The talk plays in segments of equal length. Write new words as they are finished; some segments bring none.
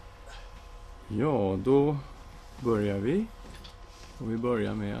Ja, då börjar vi. Och vi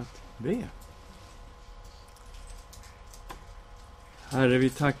börjar med att be. Herre, vi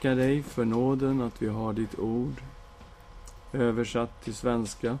tackar dig för nåden att vi har ditt ord översatt till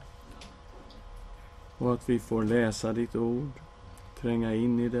svenska. Och att vi får läsa ditt ord, tränga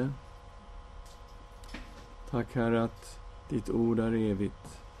in i det. Tack Herre att ditt ord är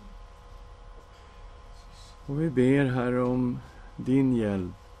evigt. Och vi ber Herre om din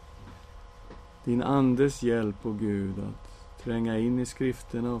hjälp. Din andes hjälp, o Gud, att tränga in i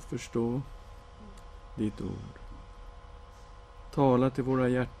skrifterna och förstå ditt ord. Tala till våra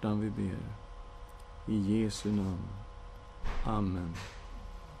hjärtan, vi ber. I Jesu namn. Amen.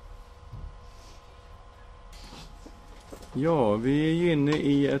 Ja, vi är inne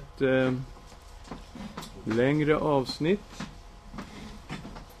i ett längre avsnitt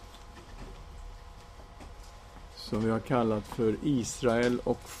som vi har kallat för Israel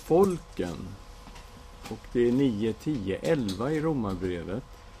och folken. Och det är 9, 10, 11 i Romarbrevet.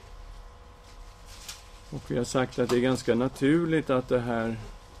 Och vi har sagt att det är ganska naturligt att det här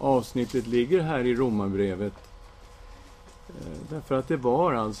avsnittet ligger här i Romarbrevet. Därför att det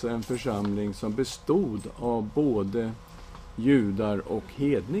var alltså en församling som bestod av både judar och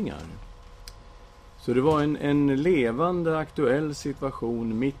hedningar. Så det var en levande, aktuell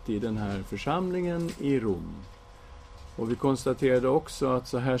situation mitt i den här församlingen i Rom. Och vi konstaterade också att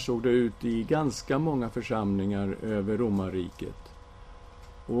så här såg det ut i ganska många församlingar över romarriket.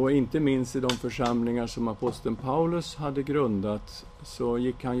 Och inte minst i de församlingar som aposteln Paulus hade grundat, så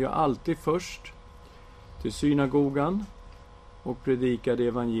gick han ju alltid först till synagogan och predikade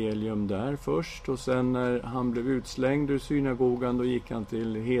evangelium där först. Och sen när han blev utslängd ur synagogan, då gick han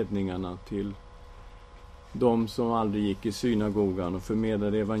till hedningarna, till de som aldrig gick i synagogan, och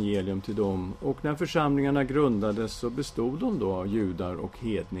förmedlade evangelium till dem. Och när församlingarna grundades så bestod de då av judar och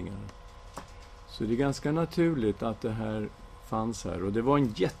hedningar. Så det är ganska naturligt att det här fanns här. Och det var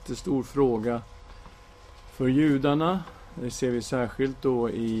en jättestor fråga för judarna. Det ser vi särskilt då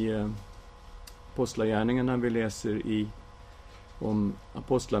i apostlagärningarna. Vi läser om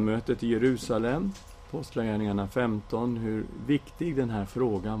apostlamötet i Jerusalem, apostlagärningarna 15, hur viktig den här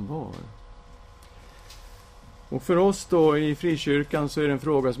frågan var. Och för oss då i frikyrkan så är det en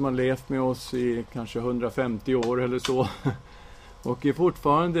fråga som har levt med oss i kanske 150 år eller så. Och är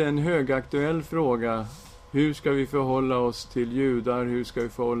fortfarande en högaktuell fråga. Hur ska vi förhålla oss till judar? Hur ska vi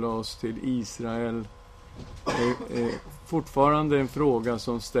förhålla oss till Israel? Det är fortfarande en fråga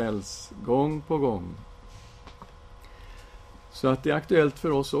som ställs gång på gång. Så att det är aktuellt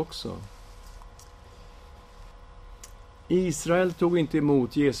för oss också. Israel tog inte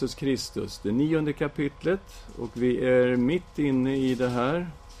emot Jesus Kristus, det 9:e kapitlet, och vi är mitt inne i det här.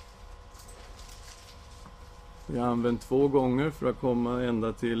 Vi har använt 2 gånger för att komma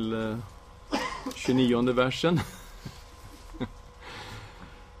ända till 29:e versen.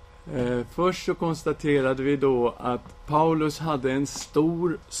 Först så konstaterade vi då att Paulus hade en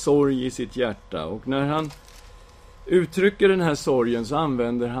stor sorg i sitt hjärta, och när han uttrycker den här sorgen så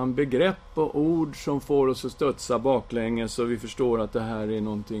använder han begrepp och ord som får oss att studsa baklänges, så vi förstår att det här är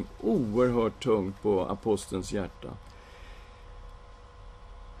någonting oerhört tungt på apostelns hjärta.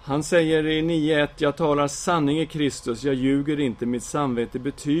 Han säger i 9:1: jag talar sanning i Kristus, jag ljuger inte, mitt samvete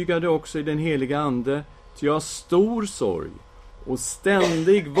betygade också i den heliga ande, ty jag har stor sorg och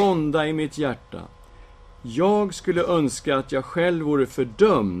ständig vånda i mitt hjärta. Jag skulle önska att jag själv vore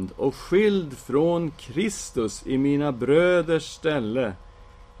fördömd och skild från Kristus i mina bröders ställe,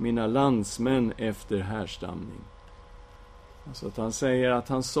 mina landsmän efter härstamning. Alltså att han säger att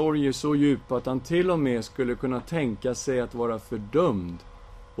han sorg är så djup att han till och med skulle kunna tänka sig att vara fördömd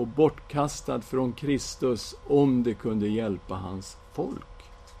och bortkastad från Kristus om det kunde hjälpa hans folk.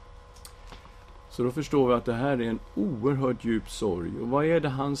 Så då förstår vi att det här är en oerhört djup sorg. Och vad är det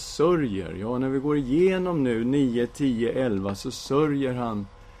han sörjer? Ja, när vi går igenom nu 9, 10, 11 så sörjer han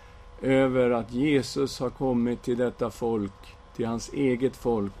över att Jesus har kommit till detta folk, till hans eget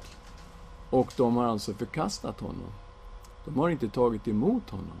folk, och de har alltså förkastat honom. De har inte tagit emot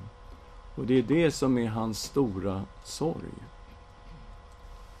honom. Och det är det som är hans stora sorg.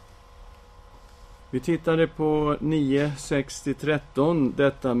 Vi tittade på 9, 6-13,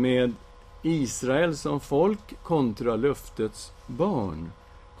 detta med Israel som folk kontra löftets barn.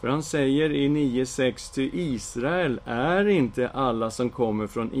 För han säger i 9:6: till Israel är inte alla som kommer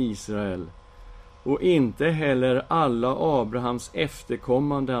från Israel, och inte heller alla Abrahams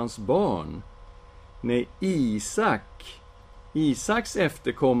efterkommande hans barn. Nej, Isaks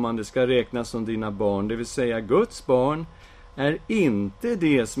efterkommande ska räknas som dina barn, det vill säga Guds barn är inte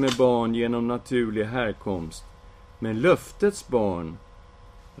det som är barn genom naturlig härkomst, men löftets barn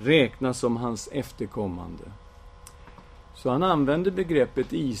räknas som hans efterkommande. Så han använder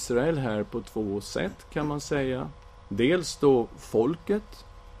begreppet Israel här på två sätt kan man säga. Dels då folket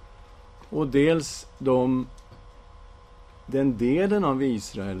och dels den delen av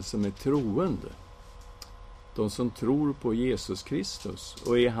Israel som är troende. De som tror på Jesus Kristus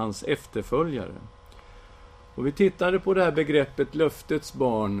och är hans efterföljare. Och vi tittade på det här begreppet löftets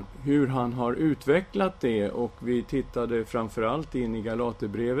barn, hur han har utvecklat det, och vi tittade framförallt in i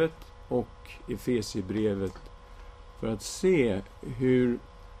Galaterbrevet och Efesierbrevet för att se hur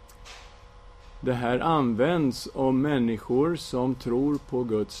det här används om människor som tror på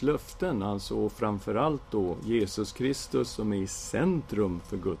Guds löften, alltså framförallt då Jesus Kristus som är i centrum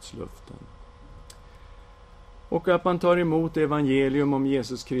för Guds löften. Och att man tar emot evangelium om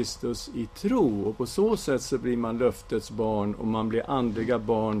Jesus Kristus i tro, och på så sätt så blir man löftets barn och man blir andliga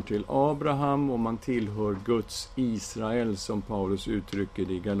barn till Abraham och man tillhör Guds Israel, som Paulus uttrycker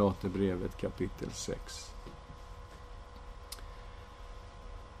det i Galaterbrevet kapitel 6.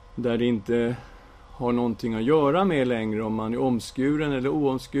 Där det inte har någonting att göra med längre om man är omskuren eller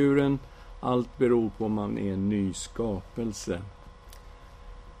oomskuren. Allt beror på om man är en ny skapelse.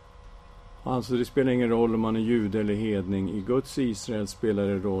 Alltså det spelar ingen roll om man är jude eller hedning. I Guds Israel spelar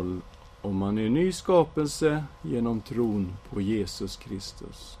det roll om man är en ny skapelse genom tron på Jesus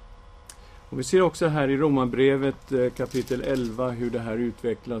Kristus. Och vi ser också här i Romarbrevet kapitel 11 hur det här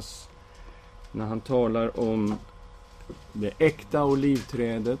utvecklas när han talar om det äkta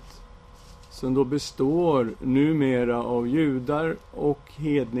olivträdet som då består numera av judar och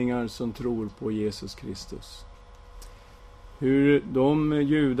hedningar som tror på Jesus Kristus. Hur de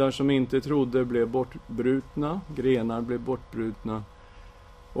judar som inte trodde blev bortbrutna, grenar blev bortbrutna,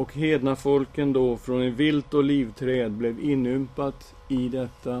 och hedna folken då från en vilt olivträd blev inympat i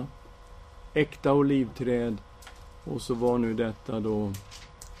detta äkta olivträd, och så var nu detta då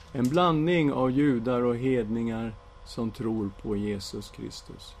en blandning av judar och hedningar som tror på Jesus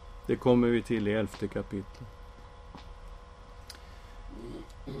Kristus. Det kommer vi till i 11:e kapitlet.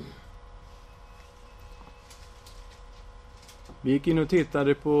 Vi gick in och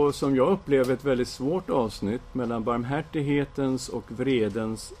tittade på, som jag upplever, ett väldigt svårt avsnitt mellan barmhärtighetens och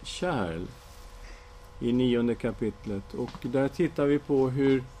vredens kärl i 9:e kapitlet. Och där tittar vi på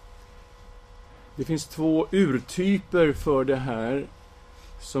hur det finns två urtyper för det här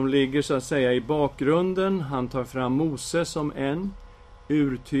som ligger så att säga i bakgrunden. Han tar fram Mose som en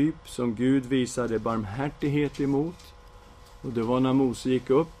urtyp som Gud visade barmhärtighet emot. Och det var när Mose gick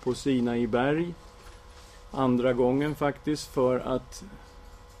upp på Sinai berg, andra gången faktiskt, för att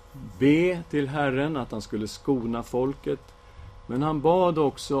be till Herren att han skulle skona folket. Men han bad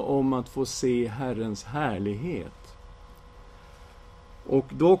också om att få se Herrens härlighet. Och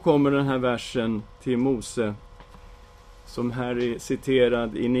då kommer den här versen till Mose som här är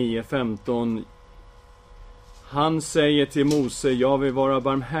citerad i 9:15. Han säger till Mose: jag vill vara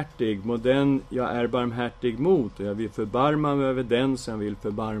barmhärtig mot den jag är barmhärtig mot, och jag vill förbarma mig över den som jag vill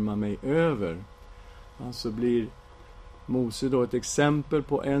förbarma mig över. Alltså blir Mose då ett exempel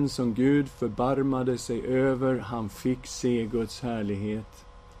på en som Gud förbarmade sig över. Han fick se Guds härlighet.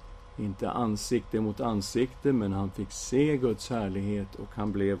 Inte ansikte mot ansikte, men han fick se Guds härlighet, och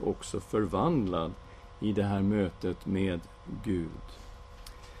han blev också förvandlad i det här mötet med Gud.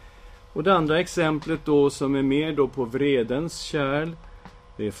 Och det andra exemplet då, som är mer då på vredens kärl,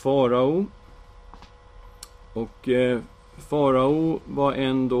 det är farao. Och farao var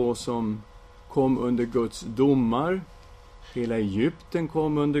en då som kom under Guds domar. Hela Egypten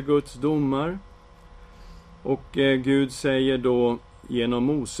kom under Guds domar. Och Gud säger då genom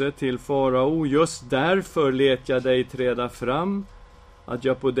Mose till farao: just därför lät jag dig träda fram, att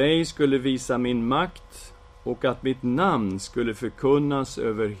jag på dig skulle visa min makt och att mitt namn skulle förkunnas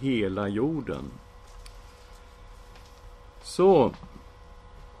över hela jorden. Så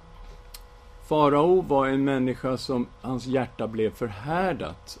farao var en människa som hans hjärta blev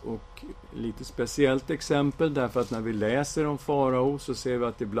förhärdat, och lite speciellt exempel därför att när vi läser om farao så ser vi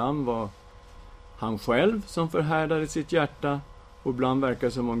att ibland var han själv som förhärdade sitt hjärta, och ibland verkar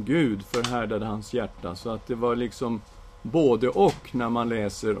det som om Gud förhärdade hans hjärta. Så att det var liksom både och när man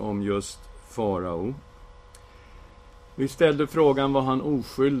läser om just farao. Vi ställde frågan: var han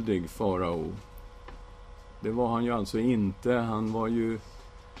oskyldig, farao? Det var han ju alltså inte. Han var ju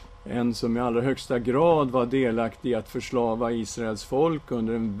en som i allra högsta grad var delaktig i att förslava Israels folk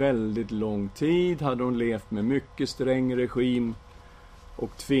under en väldigt lång tid. Hade de levt med mycket sträng regim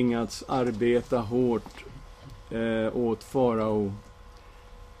och tvingats arbeta hårt åt farao.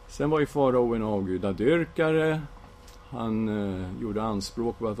 Sen var ju farao en avgudadyrkare. Han gjorde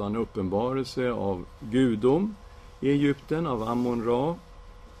anspråk på att han uppenbarelse av gudom i Egypten, av Ammon-Ra.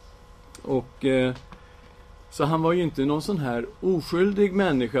 Och så han var ju inte någon sån här oskyldig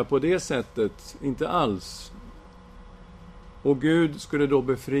människa på det sättet, inte alls. Och Gud skulle då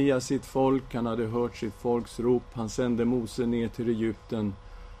befria sitt folk, han hade hört sitt folks rop, han sände Mose ner till Egypten.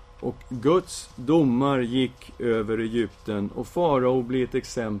 Och Guds domar gick över Egypten, och farao blir ett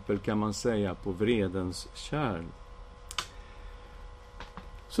exempel, kan man säga, på vredens kärl.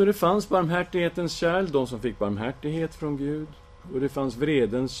 Så det fanns barmhärtighetens kärl, de som fick barmhärtighet från Gud. Och det fanns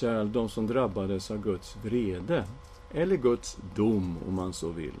vredens kärl, de som drabbades av Guds vrede. Eller Guds dom, om man så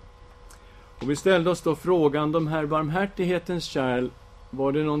vill. Och vi ställde oss då frågan, de här barmhärtighetens kärl,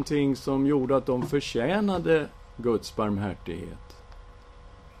 var det någonting som gjorde att de förtjänade Guds barmhärtighet?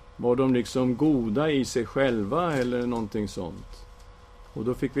 Var de liksom goda i sig själva eller någonting sånt? Och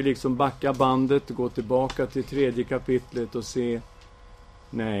då fick vi liksom backa bandet, gå tillbaka till 3:e kapitlet och se,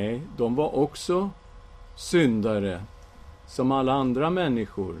 nej, de var också syndare som alla andra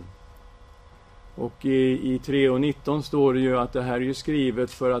människor. Och i 3:19 står det ju att det här är ju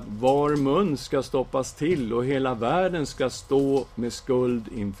skrivet för att var mun ska stoppas till och hela världen ska stå med skuld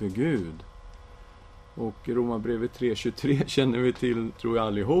inför Gud. Och Romarbrevet 3:23 känner vi till, tror jag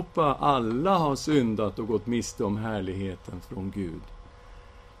allihopa. Alla har syndat och gått miste om härligheten från Gud.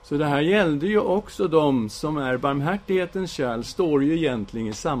 Så det här gällde ju också de som är barmhärtighetens kärl, står ju egentligen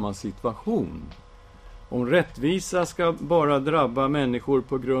i samma situation. Om rättvisa ska bara drabba människor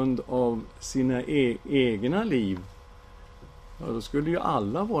på grund av sina egna liv, ja, då skulle ju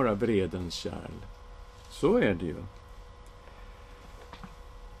alla vara vredens kärl. Så är det ju.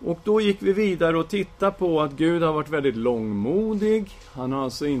 Och då gick vi vidare och tittade på att Gud har varit väldigt långmodig. Han har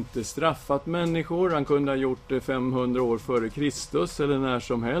alltså inte straffat människor. Han kunde ha gjort det 500 år före Kristus eller när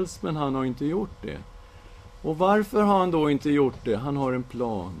som helst, men han har inte gjort det. Och varför har han då inte gjort det? Han har en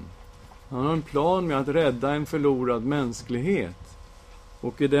plan. Han har en plan med att rädda en förlorad mänsklighet.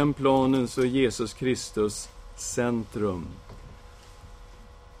 Och i den planen så är Jesus Kristus centrum.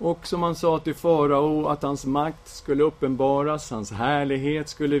 Och som han sa till farao, att hans makt skulle uppenbaras, hans härlighet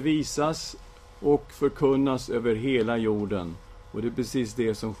skulle visas och förkunnas över hela jorden. Och det är precis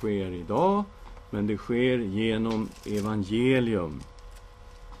det som sker idag, men det sker genom evangelium.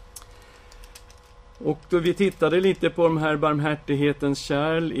 Och då vi tittade lite på de här barmhärtighetens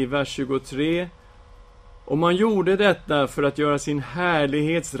kärl i vers 23. Och man gjorde detta för att göra sin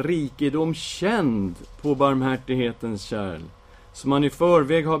härlighets rikedom känd på barmhärtighetens kärl, som han i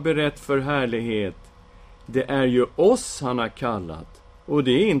förväg har berett för härlighet. Det är ju oss han har kallat, och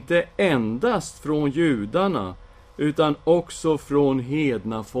det är inte endast från judarna, utan också från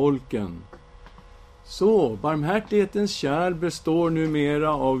hedna folken. Så, barmhärtighetens kärl består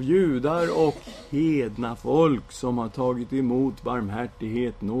numera av judar och hedna folk som har tagit emot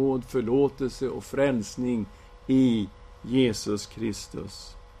barmhärtighet, nåd, förlåtelse och frälsning i Jesus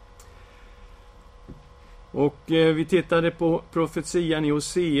Kristus. Och vi tittade på profetian i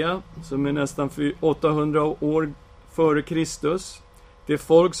Hosea, som är nästan 800 år före Kristus. Det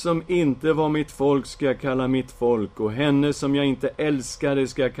folk som inte var mitt folk ska jag kalla mitt folk, och henne som jag inte älskade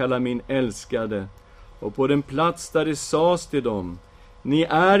ska jag kalla min älskade. Och på den plats där det sades till dem, ni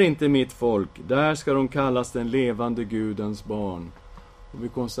är inte mitt folk, där ska de kallas den levande Gudens barn. Och vi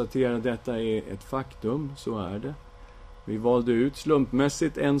konstaterar att detta är ett faktum, så är det. Vi valde ut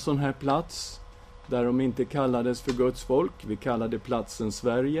slumpmässigt en sån här plats, där de inte kallades för Guds folk. Vi kallade platsen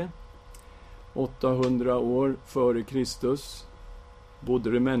Sverige. 800 år före Kristus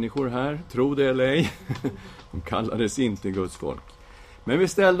bodde det människor här, tro det eller ej. De kallades inte Guds folk. Men vi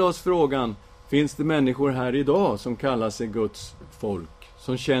ställde oss frågan, finns det människor här idag som kallar sig Guds folk,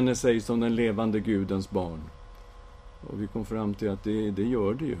 som känner sig som den levande Gudens barn? Och vi kom fram till att det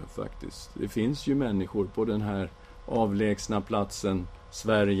gör det ju faktiskt. Det finns ju människor på den här avlägsna platsen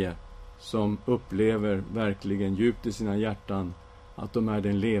Sverige som upplever verkligen djupt i sina hjärtan att de är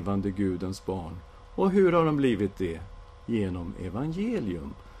den levande Gudens barn. Och hur har de blivit det? Genom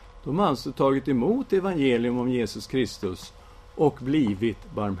evangelium. De har alltså tagit emot evangelium om Jesus Kristus och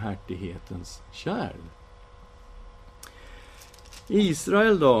blivit barmhärtighetens kärl.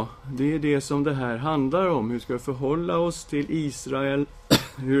 Israel då, det är det som det här handlar om. Hur ska vi förhålla oss till Israel?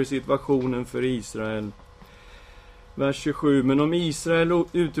 Hur är situationen för Israel? Vers 27. Men om Israel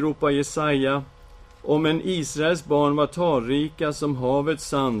utropar Jesaja, om en Israels barn var talrika som havets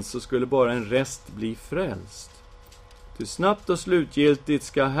sand, så skulle bara en rest bli frälst. Till snabbt och slutgiltigt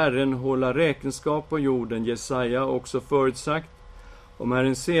ska Herren hålla räkenskap på jorden. Jesaja också förutsagt, om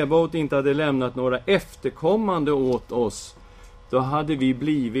Herren Sebaot inte hade lämnat några efterkommande åt oss, då hade vi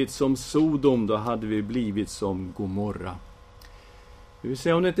blivit som Sodom, då hade vi blivit som Gomorra. Det vill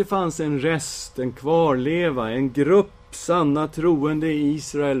säga, om det inte fanns en rest, en kvarleva, en grupp sanna troende i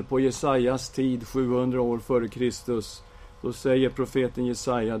Israel på Jesajas tid, 700 år före Kristus. Då säger profeten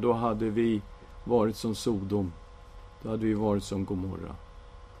Jesaja, då hade vi varit som Sodom. Då hade vi varit som Gomorra.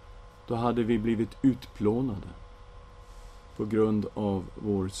 Då hade vi blivit utplånade på grund av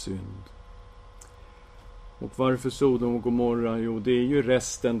vår synd. Och varför Sodom och Gomorra? Jo, det är ju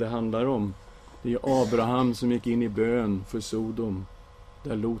resten det handlar om. Det är Abraham som gick in i bön för Sodom,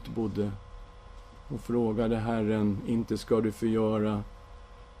 där Lot bodde, och frågade Herren, inte ska du förgöra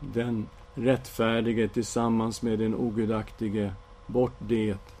den rättfärdige tillsammans med den ogudaktige, bort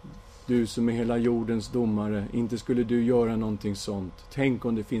det, du som är hela jordens domare, inte skulle du göra någonting sånt. Tänk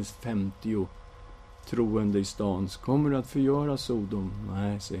om det finns 50 troende i stan, kommer du att förgöra Sodom?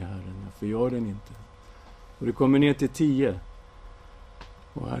 Nej, säger Herren, jag förgör den inte. Och det kommer ner till 10.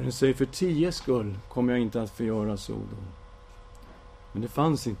 Och Herren säger, för 10 skull kommer jag inte att förgöra Sodom. Men det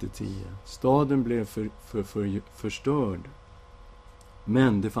fanns inte 10. Staden blev förstörd.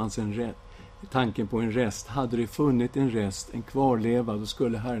 Men det fanns tanken på en rest. Hade det funnit en rest, en kvarleva, då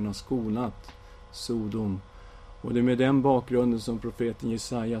skulle Herren ha skonat Sodom. Och det är med den bakgrunden som profeten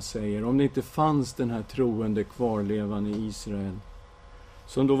Jesaja säger, om det inte fanns den här troende kvarlevan i Israel,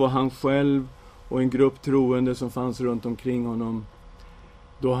 som då var han själv och en grupp troende som fanns runt omkring honom,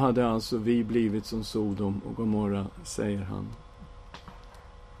 då hade alltså vi blivit som Sodom och Gomorra, säger han.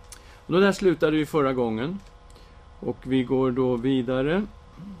 Och då där slutade vi förra gången. Och vi går då vidare.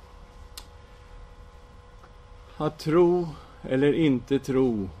 Att tro eller inte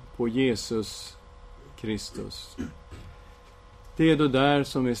tro på Jesus Kristus. Det är då där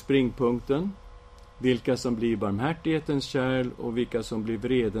som är springpunkten. Vilka som blir barmhärtighetens kärl och vilka som blir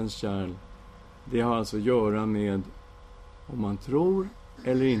vredens kärl. Det har alltså att göra med om man tror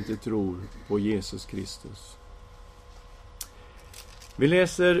eller inte tror på Jesus Kristus. Vi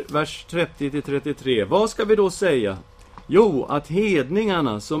läser vers 30-33. Vad ska vi då säga? Jo, att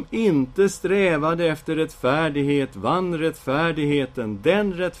hedningarna som inte strävade efter rättfärdighet vann rättfärdigheten,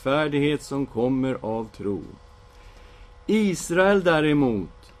 den rättfärdighet som kommer av tro. Israel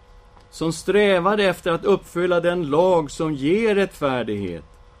däremot, som strävade efter att uppfylla den lag som ger rättfärdighet,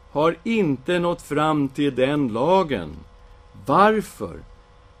 har inte nått fram till den lagen. Varför?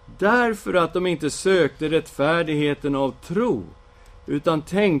 Därför att de inte sökte rättfärdigheten av tro, utan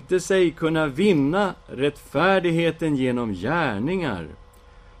tänkte sig kunna vinna rättfärdigheten genom gärningar.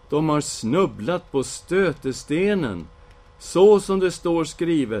 De har snubblat på stötestenen, så som det står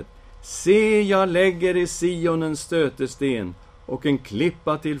skrivet: se, jag lägger i Sion en stötesten och en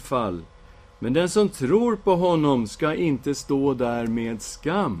klippa till fall. Men den som tror på honom ska inte stå där med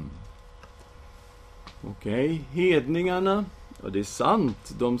skam. Okej, hedningarna, ja, det är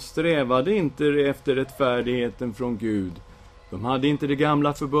sant, de strävade inte efter rättfärdigheten från Gud. De hade inte det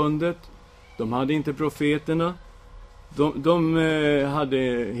gamla förbundet, de hade inte profeterna, de hade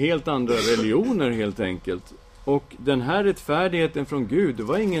helt andra religioner helt enkelt. Och den här rättfärdigheten från Gud, det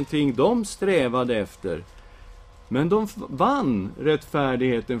var ingenting de strävade efter. Men de vann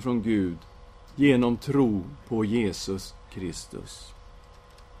rättfärdigheten från Gud genom tro på Jesus Kristus.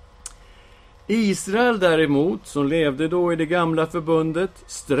 Israel däremot, som levde då i det gamla förbundet,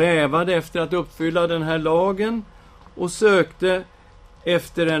 strävade efter att uppfylla den här lagen och sökte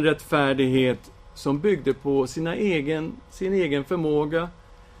efter en rättfärdighet som byggde på sin egen förmåga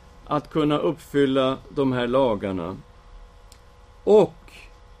att kunna uppfylla de här lagarna. Och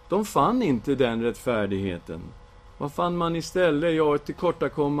de fann inte den rättfärdigheten. Vad fann man istället? Ja,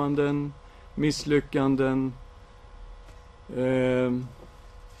 tillkortakommanden, misslyckanden.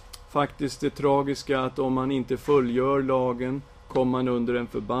 Faktiskt det tragiska att om man inte fullgör lagen kommer man under en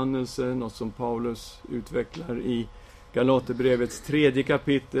förbannelse, något som Paulus utvecklar i Galaterbrevets 3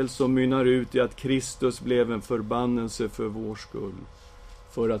 kapitel, som mynnar ut i att Kristus blev en förbannelse för vår skull,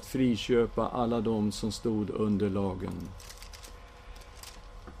 för att friköpa alla de som stod under lagen.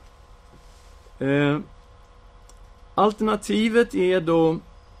 Alternativet är då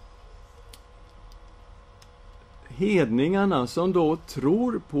hedningarna som då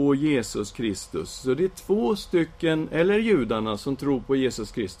tror på Jesus Kristus. Så det är 2 stycken, eller judarna som tror på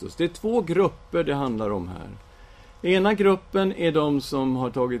Jesus Kristus. Det är 2 grupper det handlar om här. Ena gruppen är de som har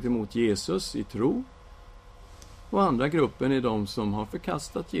tagit emot Jesus i tro. Och andra gruppen är de som har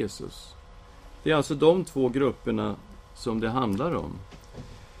förkastat Jesus. Det är alltså de 2 grupperna som det handlar om.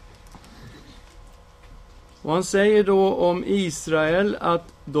 Och han säger då om Israel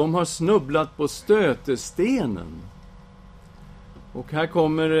att de har snubblat på stötestenen. Och här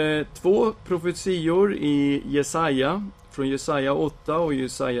kommer 2 profetior i Jesaja, från Jesaja 8 och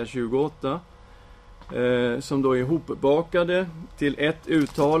Jesaja 28. som då är ihopbakade till ett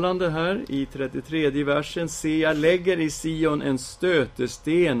uttalande här i 33 versen. Se, jag lägger i Sion en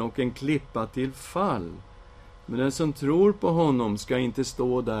stötesten och en klippa till fall. Men den som tror på honom ska inte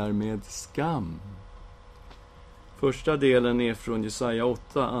stå där med skam. Första delen är från Jesaja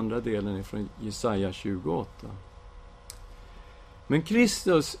 8, andra delen är från Jesaja 28. Men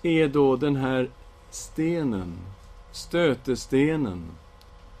Kristus är då den här stenen, stötestenen,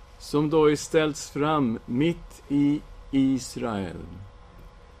 som då är ställts fram mitt i Israel.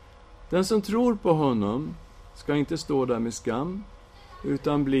 Den som tror på honom ska inte stå där med skam,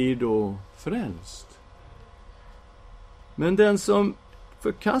 utan blir då frälst. Men den som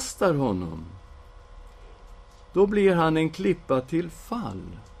förkastar honom, då blir han en klippa till fall.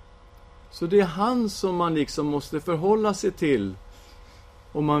 Så det är han som man liksom måste förhålla sig till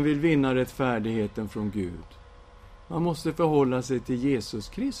om man vill vinna rättfärdigheten från Gud. Man måste förhålla sig till Jesus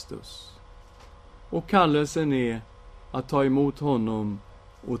Kristus. Och kallelsen är att ta emot honom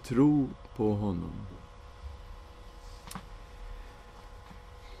och tro på honom.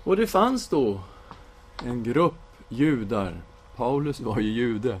 Och det fanns då en grupp judar. Paulus var ju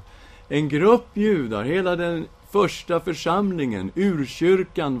jude. En grupp judar, hela den första församlingen,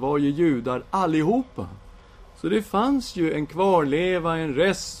 urkyrkan, var ju judar allihopa. Så det fanns ju en kvarleva, en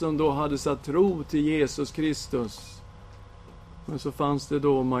rest som då hade satt tro till Jesus Kristus. Men så fanns det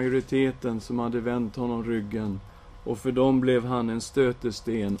då majoriteten som hade vänt honom ryggen, och för dem blev han en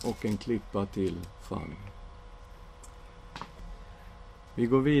stötesten och en klippa till fall. Vi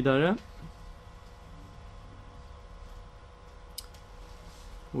går vidare.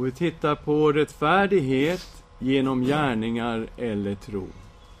 Och vi tittar på rättfärdighet genom gärningar eller tro.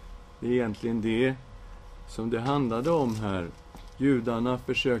 Det är egentligen det som det handlade om här. Judarna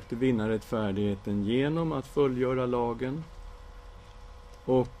försökte vinna rättfärdigheten genom att fullgöra lagen.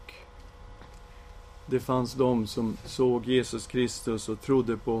 Och det fanns de som såg Jesus Kristus och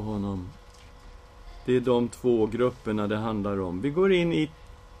trodde på honom. Det är de två grupperna det handlar om. Vi går in i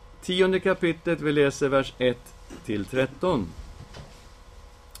 10:e kapitlet, vi läser vers 1-13.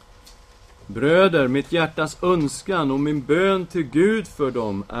 Bröder, mitt hjärtas önskan och min bön till Gud för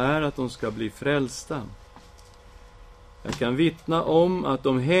dem är att de ska bli frälsta. Jag kan vittna om att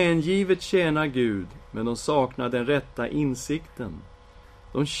de hängivet tjänar Gud, men de saknar den rätta insikten.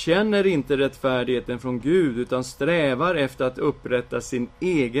 De känner inte rättfärdigheten från Gud, utan strävar efter att upprätta sin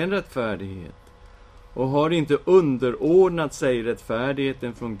egen rättfärdighet, och har inte underordnat sig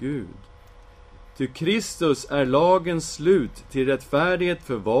rättfärdigheten från Gud. Ty Kristus är lagens slut till rättfärdighet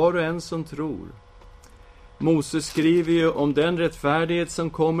för var och en som tror. Moses skriver ju om den rättfärdighet som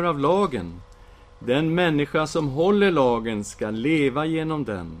kommer av lagen. Den människa som håller lagen ska leva genom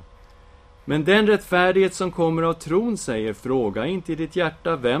den. Men den rättfärdighet som kommer av tron säger, fråga inte i ditt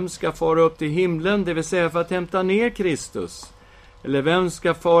hjärta vem ska fara upp till himlen, det vill säga för att hämta ner Kristus. Eller vem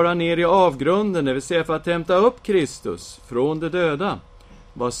ska fara ner i avgrunden, det vill säga för att hämta upp Kristus från de döda.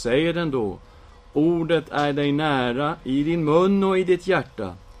 Vad säger den då? Ordet är dig nära, i din mun och i ditt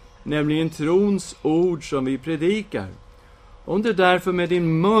hjärta, nämligen trons ord som vi predikar. Om du därför med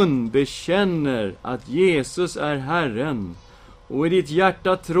din mun bekänner att Jesus är Herren, och i ditt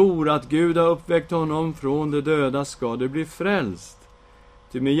hjärta tror att Gud har uppväckt honom från de döda, ska du bli frälst.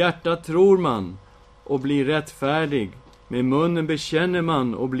 Ty med hjärtat tror man och blir rättfärdig, med munnen bekänner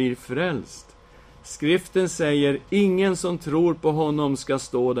man och blir frälst. Skriften säger, ingen som tror på honom ska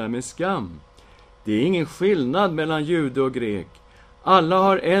stå där med skam. Det är ingen skillnad mellan jude och grek. Alla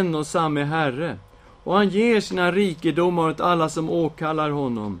har en och samma Herre, och han ger sina rikedomar åt alla som åkallar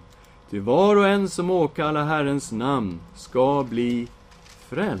honom. Ty var och en som åkallar Herrens namn ska bli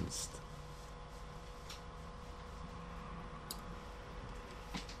frälst.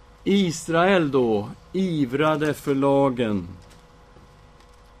 Israel då ivrade för lagen.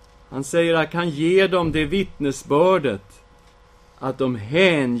 Han säger att han ger dem det vittnesbördet att de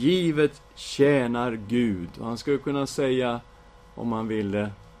hängivet tjänar Gud. Och han skulle kunna säga, om han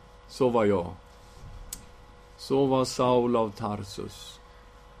ville, så var jag. Så var Saul av Tarsus.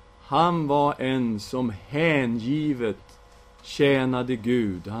 Han var en som hängivet tjänade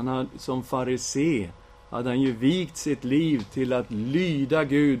Gud. Han hade, som farisé hade han ju vikt sitt liv till att lyda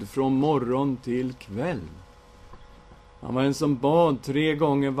Gud från morgon till kväll. Han var en som bad 3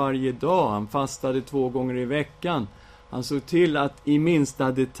 gånger varje dag. Han fastade 2 gånger i veckan. Han såg till att i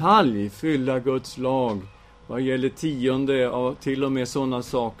minsta detalj fylla Guds lag vad gäller tionde och till och med sådana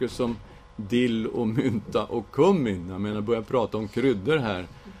saker som dill och mynta och kummin. Jag menar, börjar prata om kryddor här.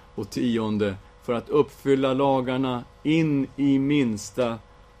 Och tionde för att uppfylla lagarna in i minsta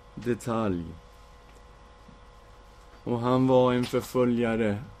detalj. Och han var en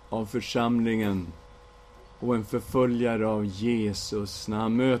förföljare av församlingen och en förföljare av Jesus. När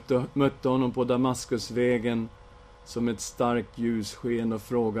han mötte honom på Damaskusvägen som ett starkt ljussken, och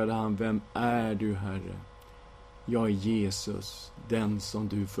frågade han: vem är du, Herre? Jag är Jesus, den som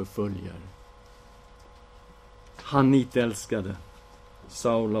du förföljer. Han nitälskade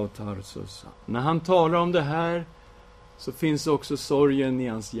Saul av Tarsus. När han talar om det här så finns också sorgen i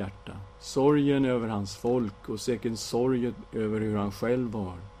hans hjärta. Sorgen över hans folk, och säkert sorgen över hur han själv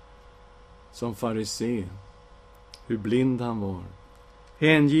var som farisé. Hur blind han var.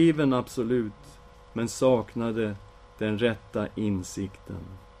 Hängiven absolut, men saknade den rätta insikten.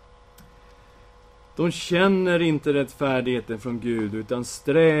 De känner inte rättfärdigheten från Gud, utan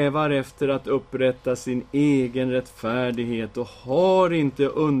strävar efter att upprätta sin egen rättfärdighet och har inte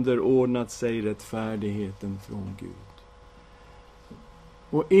underordnat sig rättfärdigheten från Gud.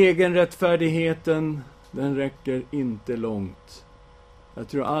 Och egen rättfärdigheten, den räcker inte långt. Jag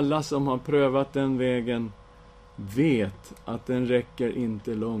tror alla som har prövat den vägen vet att den räcker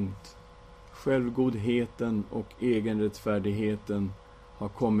inte långt. Självgodheten och egenrättfärdigheten har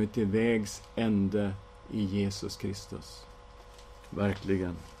kommit till vägs ände i Jesus Kristus.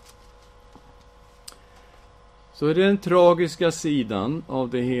 Verkligen. Så är det den tragiska sidan av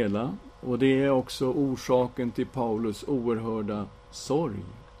det hela, och det är också orsaken till Paulus oerhörda sorg.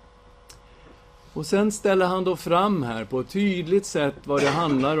 Och sen ställer han då fram här på ett tydligt sätt vad det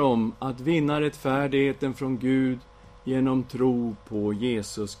handlar om att vinna rättfärdigheten från Gud genom tro på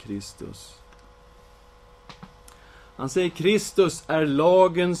Jesus Kristus. Han säger: Kristus är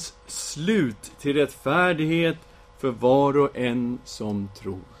lagens slut till rättfärdighet för var och en som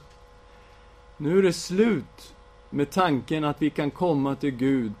tror. Nu är det slut med tanken att vi kan komma till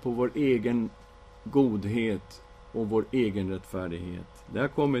Gud på vår egen godhet och vår egen rättfärdighet. Det har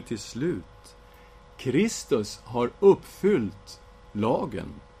kommit till slut. Kristus har uppfyllt lagen.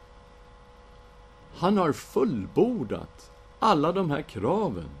 Han har fullbordat alla de här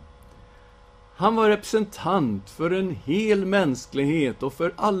kraven. Han var representant för en hel mänsklighet och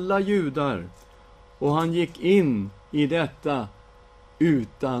för alla judar. Och han gick in i detta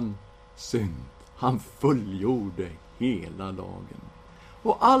utan synd. Han fullgjorde hela lagen.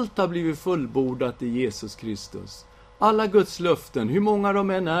 Och allt har blivit fullbordat i Jesus Kristus. Alla Guds löften, hur många de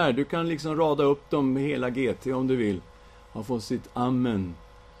än är, du kan liksom rada upp dem med hela GT om du vill, har fått sitt amen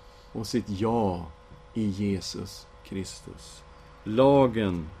och sitt ja i Jesus Kristus.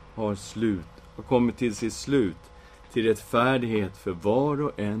 Lagen har kommit till sitt slut, till rättfärdighet för var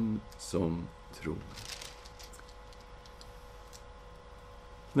och en som tror.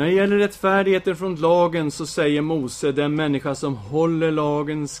 När det gäller rättfärdigheten från lagen så säger Mose: den människa som håller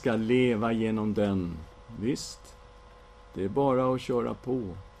lagen ska leva genom den. Visst, det är bara att köra på.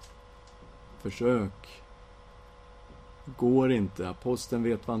 Försök. Går inte. Aposteln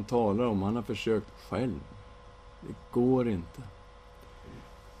vet vad han talar om. Han har försökt själv. Det går inte.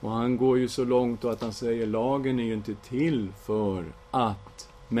 Och han går ju så långt att han säger: lagen är ju inte till för att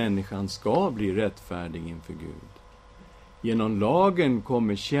människan ska bli rättfärdig inför Gud. Genom lagen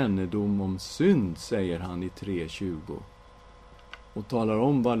kommer kännedom om synd, säger han i 3:20. Och talar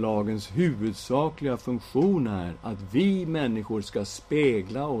om vad lagens huvudsakliga funktion är. Att vi människor ska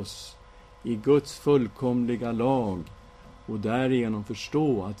spegla oss i Guds fullkomliga lag. Och därigenom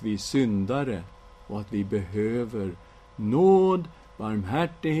förstå att vi är syndare och att vi behöver nåd,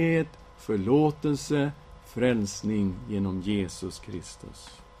 barmhärtighet, förlåtelse, frälsning genom Jesus Kristus.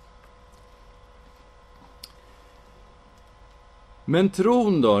 Men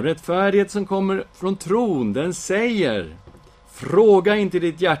tron då, rättfärdighet som kommer från tron, den säger: fråga inte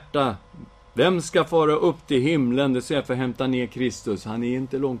ditt hjärta, vem ska fara upp till himlen, det säger för att hämta ner Kristus. Han är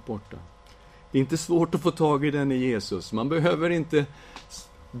inte långt borta. Det är inte svårt att få tag i den i Jesus. Man behöver inte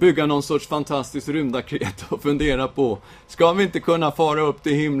bygga någon sorts fantastisk rymdraket och fundera på, ska vi inte kunna fara upp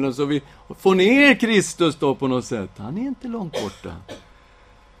till himlen så vi får ner Kristus då på något sätt? Han är inte långt borta.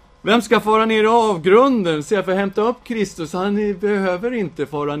 Vem ska fara ner i avgrunden för att hämta upp Kristus? Han behöver inte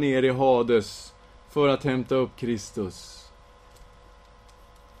fara ner i Hades för att hämta upp Kristus.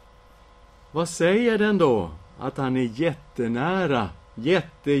 Vad säger den då? Att han är jättenära.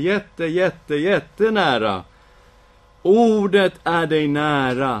 Jättenära. Ordet är dig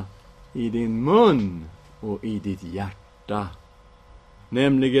nära i din mun och i ditt hjärta.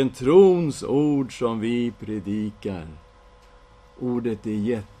 Nämligen trons ord som vi predikar. Ordet är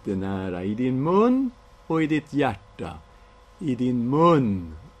jättenära i din mun och i ditt hjärta. I din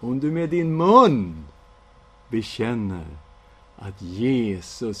mun. Om du med din mun bekänner att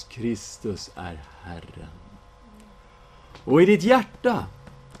Jesus Kristus är Herren. Och i ditt hjärta.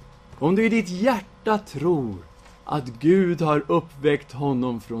 Om du i ditt hjärta tror att Gud har uppväckt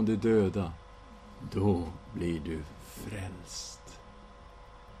honom från de döda. då blir du frälst.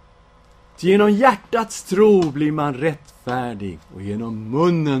 Genom hjärtats tro blir man rättfärdig och genom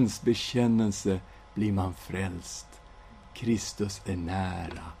munnens bekännelse blir man frälst. Kristus är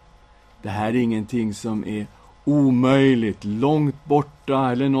nära. Det här är ingenting som är omöjligt, långt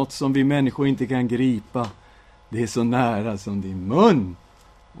borta eller något som vi människor inte kan gripa. Det är så nära som din mun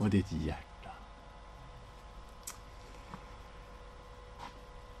och ditt hjärta.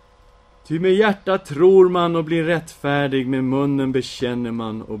 Ty med hjärtat tror man och blir rättfärdig, med munnen bekänner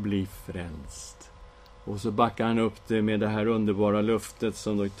man och blir frälst. Och så backar han upp det med det här underbara löftet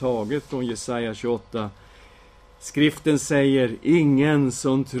som då är taget från Jesaja 28. Skriften säger, ingen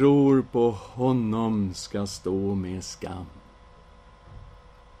som tror på honom ska stå med skam.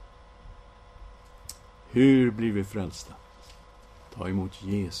 Hur blir vi frälsta? Ta emot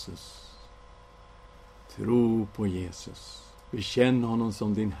Jesus. Tro på Jesus. Bekänn honom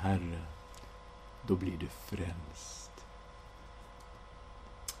som din Herre. Då blir du frälst.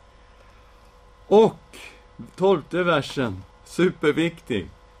 Och 12:e versen, superviktig.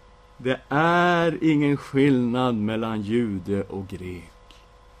 Det är ingen skillnad mellan jude och grek.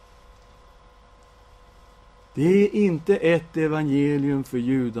 Det är inte ett evangelium för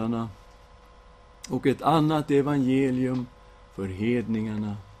judarna och ett annat evangelium för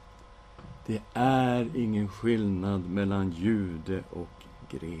hedningarna. Det är ingen skillnad mellan jude och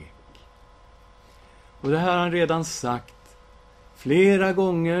grek. Och det här har han redan sagt flera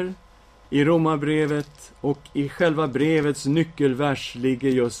gånger i Romarbrevet, och i själva brevets nyckelvers ligger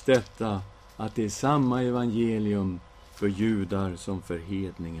just detta, att det är samma evangelium för judar som för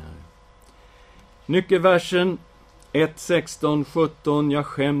hedningar. Nyckelversen 1, 16, 17. Jag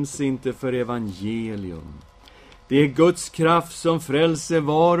skäms inte för evangelium. Det är Guds kraft som frälser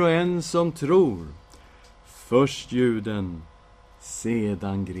var och en som tror. Först juden,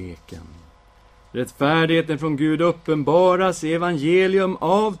 sedan greken. Rättfärdigheten från Gud uppenbaras i evangelium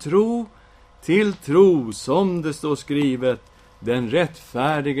av tro till tro, som det står skrivet. Den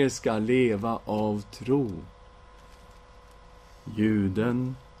rättfärdige ska leva av tro.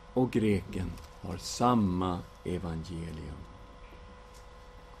 Juden och greken har samma evangelium.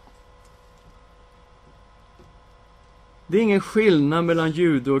 Det är ingen skillnad mellan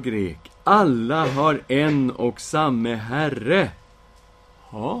jude och grek. Alla har en och samma Herre.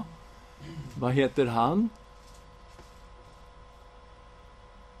 Ja, vad heter han?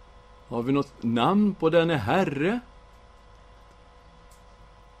 Har vi något namn på denne Herre?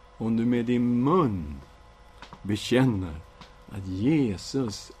 Om du med din mun bekänner att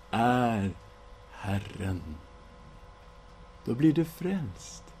Jesus är Herren, då blir du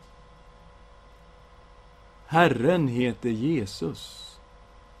frälst. Herren heter Jesus.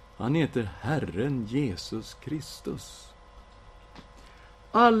 Han heter Herren Jesus Kristus.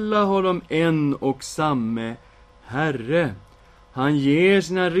 Alla har de en och samma Herre. Han ger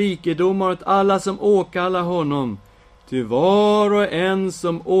sina rikedomar åt alla som åkallar honom. Ty var och en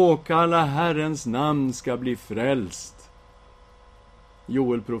som åkallar Herrens namn ska bli frälst.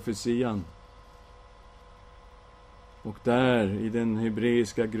 Joel-profetian. Och där i den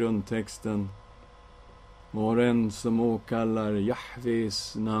hebreiska grundtexten, var och en som åkallar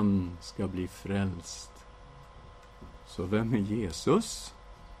Jahves namn ska bli frälst. Så vem är Jesus?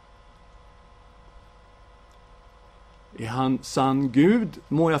 Är han sann Gud?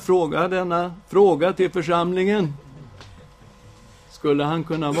 Må jag fråga denna fråga till församlingen. Skulle han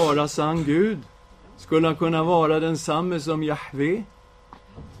kunna vara sann Gud? Skulle han kunna vara densamme som Jahve?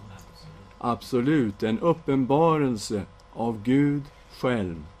 Absolut, en uppenbarelse av Gud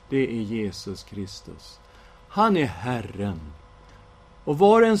själv. Det är Jesus Kristus. Han är Herren. Och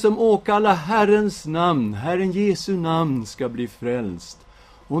var en som åkallar Herrens namn, Herren Jesu namn, ska bli frälst.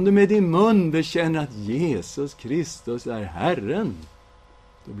 Om du med din mun bekänner att Jesus Kristus är Herren,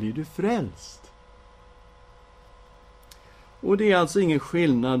 då blir du frälst. Och det är alltså ingen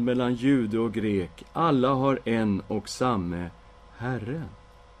skillnad mellan jude och grek. Alla har en och samma Herre.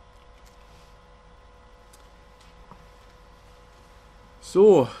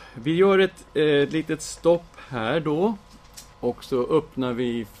 Så, vi gör ett litet stopp här då. Och så öppnar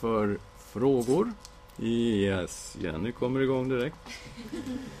vi för frågor. Yes, Jenny kommer igång direkt.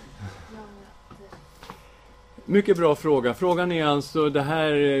 Mycket bra fråga. Frågan är alltså, det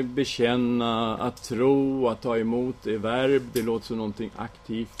här bekänna, att tro, att ta emot är verb. Det låter som någonting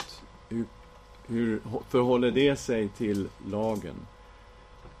aktivt. Hur förhåller det sig till lagen?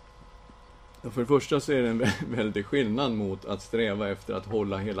 För det första så är det en väldig skillnad mot att sträva efter att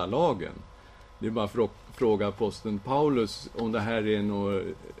hålla hela lagen. Det är bara för att fråga aposteln Paulus om det här är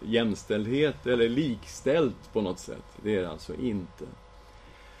någon jämställdhet eller likställt på något sätt. Det är det alltså inte.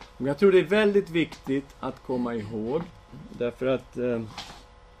 Och jag tror det är väldigt viktigt att komma ihåg, därför att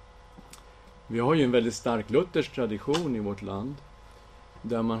vi har ju en väldigt stark luthersk tradition i vårt land,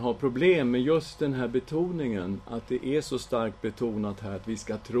 där man har problem med just den här betoningen, att det är så starkt betonat här att vi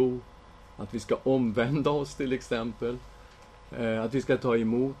ska tro, att vi ska omvända oss till exempel, att vi ska ta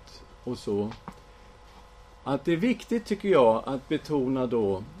emot och så. Att det är viktigt, tycker jag, att betona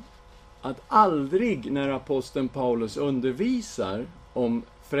då att aldrig när aposteln Paulus undervisar om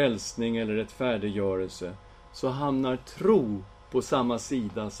frälsning eller rättfärdiggörelse så hamnar tro på samma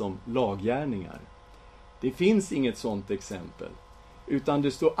sida som laggärningar. Det finns inget sådant exempel, utan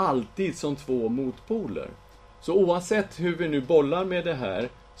det står alltid som två motpoler. Så oavsett hur vi nu bollar med det här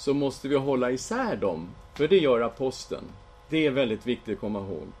så måste vi hålla isär dem, för det gör aposteln. Det är väldigt viktigt att komma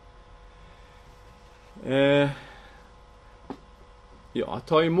ihåg. Att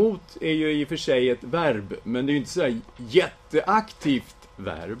ta emot är ju i och för sig ett verb, men det är ju inte så jätteaktivt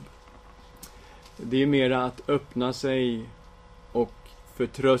verb. Det är mera att öppna sig och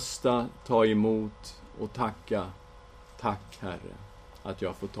förtrösta, ta emot och tacka. Tack, Herre, att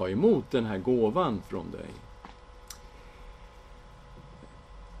jag får ta emot den här gåvan från dig.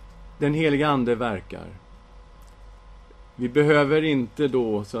 Den heliga ande verkar. Vi behöver inte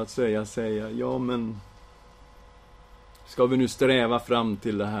då så att säga ja, men ska vi nu sträva fram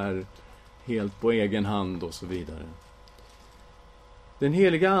till det här helt på egen hand och så vidare. Den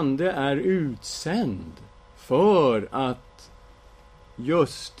heliga ande är utsänd för att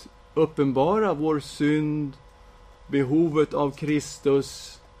just uppenbara vår synd, behovet av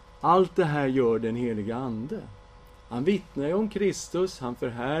Kristus. Allt det här gör den heliga ande. Han vittnar ju om Kristus, han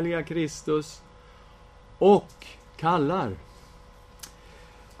förhärligar Kristus och kallar.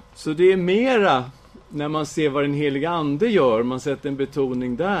 Så det är mera, när man ser vad den heliga ande gör, man sätter en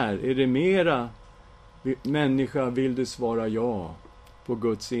betoning där, är det mera människa, vill du svara ja på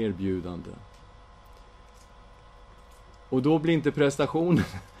Guds erbjudande. Och då blir inte prestationen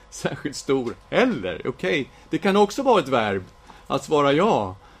särskilt stor heller. Okej, det kan också vara ett verb att svara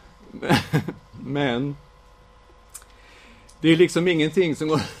ja. Men det är liksom ingenting som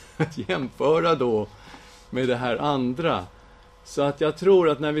går att jämföra då med det här andra. Så att jag tror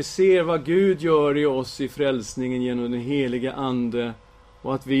att när vi ser vad Gud gör i oss i frälsningen genom den heliga ande,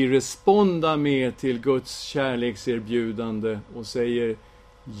 och att vi respondar med till Guds kärlekserbjudande och säger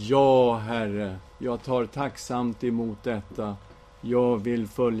ja, Herre, jag tar tacksamt emot detta. Jag vill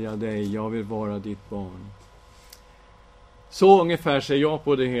följa dig, jag vill vara ditt barn. Så ungefär ser jag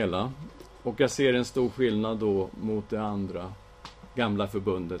på det hela. Och jag ser en stor skillnad då mot det andra, gamla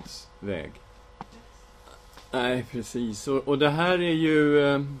förbundets väg. Nej, precis. Och det här är ju...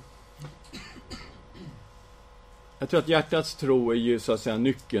 jag tror att hjärtats tro är ju så att säga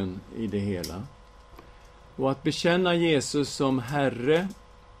nyckeln i det hela. Och att bekänna Jesus som Herre,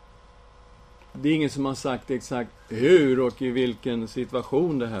 det är ingen som har sagt exakt hur och i vilken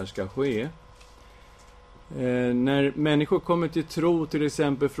situation det här ska ske. När människor kommer till tro, till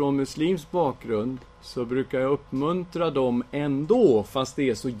exempel från muslims bakgrund, så brukar jag uppmuntra dem ändå, fast det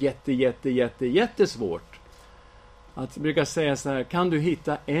är så jättesvårt. Att brukar säga så här: kan du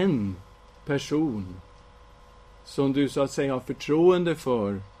hitta en person som du så att säga har förtroende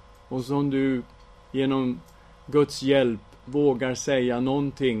för och som du genom Guds hjälp vågar säga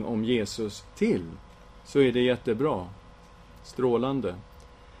någonting om Jesus till, så är det jättebra. Strålande.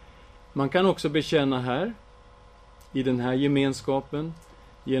 Man kan också bekänna här, i den här gemenskapen,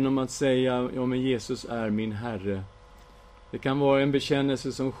 genom att säga, ja men Jesus är min Herre. Det kan vara en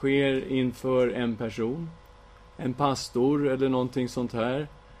bekännelse som sker inför en person, en pastor eller någonting sånt här,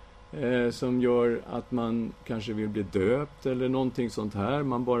 som gör att man kanske vill bli döpt eller någonting sånt här.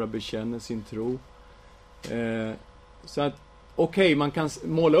 Man bara bekänner sin tro. Så att, okej, man kan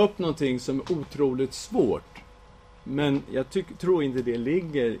måla upp någonting som är otroligt svårt. Men jag tror inte det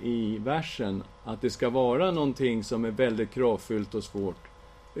ligger i versen att det ska vara någonting som är väldigt kravfyllt och svårt.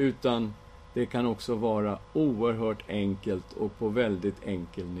 Utan det kan också vara oerhört enkelt och på väldigt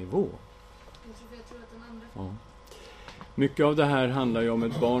enkel nivå. Jag tror att den andra... Ja. Mycket av det här handlar ju om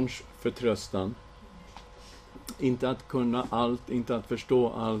ett barns förtröstan. Inte att kunna allt, inte att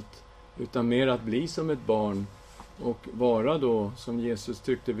förstå allt, utan mer att bli som ett barn och vara då som Jesus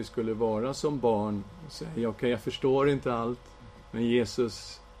tyckte vi skulle vara som barn. Och säga, okej, jag förstår inte allt, men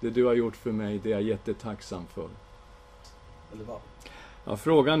Jesus, det du har gjort för mig, det är jag jättetacksam för. Eller vad? Ja,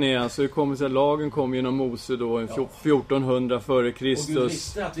 frågan är alltså, hur kommer sig att lagen kom genom Mose då 1400 före Kristus. Och Gud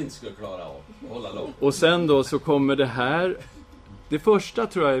visste att vi inte skulle klara av att hålla lag. Och sen då så kommer det här. Det första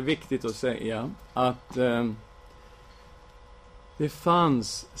tror jag är viktigt att säga, att det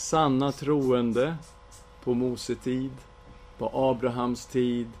fanns sanna troende på Mose tid, på Abrahams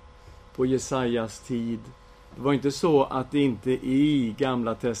tid, på Jesajas tid. Det var inte så att det inte i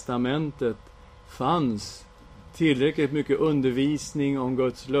Gamla testamentet fanns tillräckligt mycket undervisning om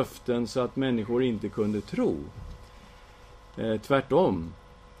Guds löften så att människor inte kunde tro. Tvärtom.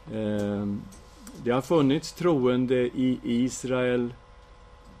 Det har funnits troende i Israel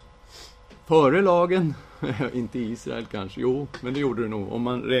före lagen. Inte Israel kanske, jo, men det gjorde det nog om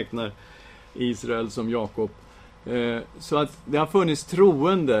man räknar Israel som Jakob. Så att det har funnits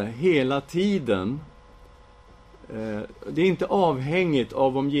troende hela tiden. Det är inte avhängigt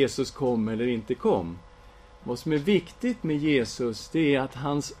av om Jesus kom eller inte kom. Vad som är viktigt med Jesus, det är att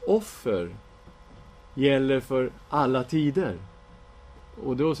hans offer gäller för alla tider.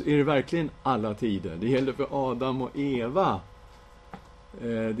 Och då är det verkligen alla tider. Det gäller för Adam och Eva.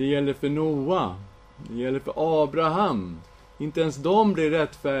 Det gäller för Noa. Det gäller för Abraham. Inte ens de blir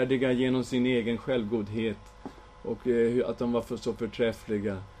rättfärdiga genom sin egen självgodhet och att de var så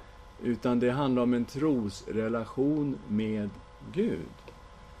förträffliga. Utan det handlar om en trosrelation med Gud.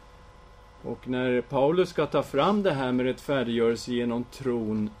 Och när Paulus ska ta fram det här med rättfärdiggörelse genom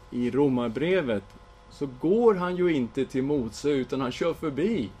tron i Romarbrevet, så går han ju inte till Mose, utan han kör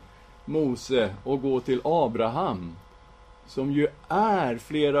förbi Mose och går till Abraham, som ju är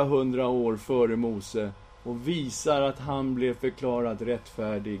flera hundra år före Mose, och visar att han blev förklarad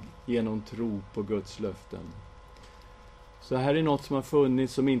rättfärdig genom tro på Guds löften. Så här är något som har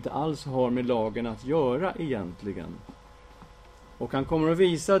funnits som inte alls har med lagen att göra egentligen. Och han kommer att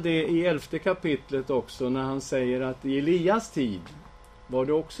visa det i 11:e kapitlet också, när han säger att i Elias tid var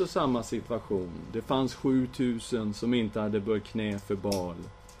det också samma situation. Det fanns 7000 som inte hade böjt knä för Baal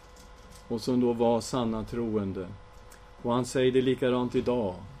och som då var sanna troende. Och han säger det likadant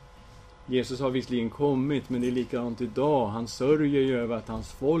idag. Jesus har visserligen kommit, men det är likadant idag. Han sörjer ju över att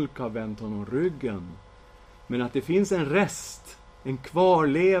hans folk har vänt honom ryggen. Men att det finns en rest, en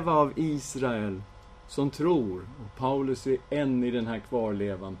kvarleva av Israel som tror. Och Paulus är en i den här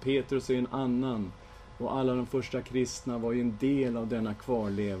kvarlevan. Petrus är en annan. Och alla de första kristna var ju en del av denna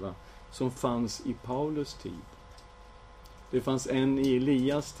kvarleva som fanns i Paulus tid. Det fanns en i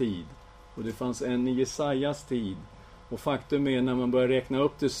Elias tid. Och det fanns en i Jesajas tid. Och faktum är, när man börjar räkna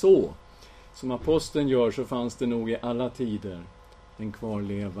upp det så, som aposteln gör, så fanns det nog i alla tider en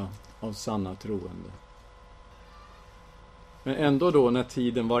kvarleva av sanna troende. Men ändå då, när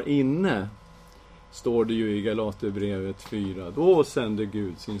tiden var inne, står det ju i Galaterbrevet 4, då sände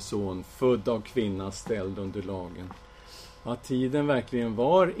Gud sin son, född av kvinna, ställd under lagen. Att tiden verkligen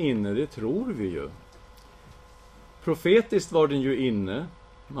var inne, det tror vi ju. Profetiskt var den ju inne.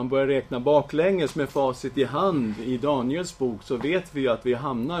 Man börjar räkna baklänges med facit i hand i Daniels bok, så vet vi ju att vi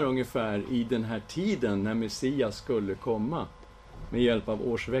hamnar ungefär i den här tiden när Messias skulle komma med hjälp av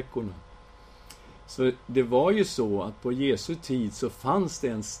årsveckorna. Så det var ju så att på Jesu tid så fanns det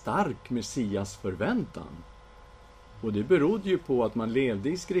en stark Messias förväntan. Och det berodde ju på att man levde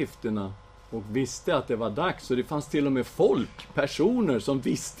i skrifterna och visste att det var dags. Så det fanns till och med folk, personer som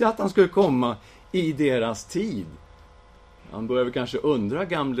visste att han skulle komma i deras tid. Han började kanske undra,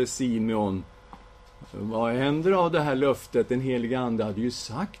 gamle Simeon, vad händer av det här löftet? Den heliga ande hade ju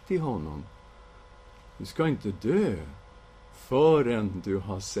sagt till honom: du ska inte dö förrän du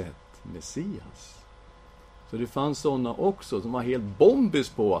har sett Messias. Så det fanns sådana också som var helt bombis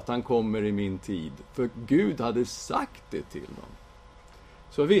på att han kommer i min tid. För Gud hade sagt det till dem.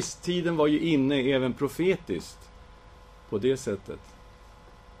 Så visst, tiden var ju inne även profetiskt på det sättet.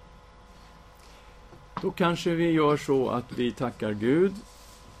 Då kanske vi gör så att vi tackar Gud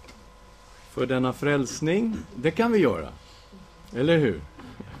för denna frälsning. Det kan vi göra. Eller hur?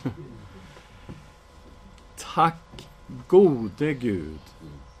 Tack gode Gud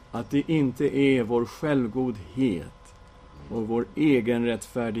att det inte är vår självgodhet och vår egen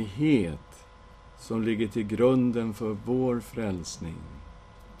rättfärdighet som ligger till grunden för vår frälsning.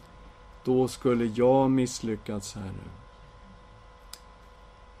 Då skulle jag misslyckats, Herre.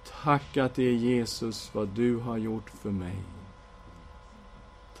 Tack att det är Jesus, vad du har gjort för mig.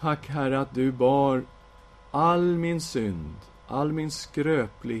 Tack, Herre, att du bar all min synd, all min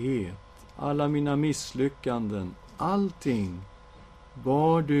skröplighet, alla mina misslyckanden, allting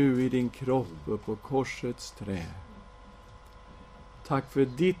bar du i din kropp upp på korsets trä. Tack för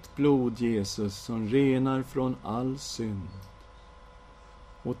ditt blod, Jesus, som renar från all synd.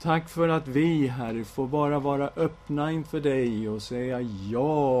 Och tack för att vi, Herre, får bara vara öppna inför dig och säga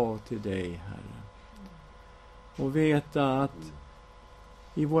ja till dig, Herre. Och veta att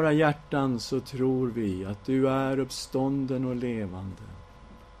i våra hjärtan så tror vi att du är uppstånden och levande.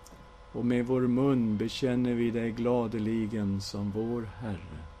 Och med vår mun bekänner vi dig gladeligen som vår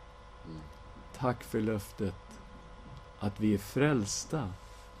Herre. Tack för löftet att vi är frälsta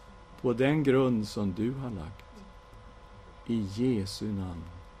på den grund som du har lagt. I Jesu namn.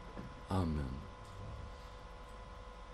 Amen.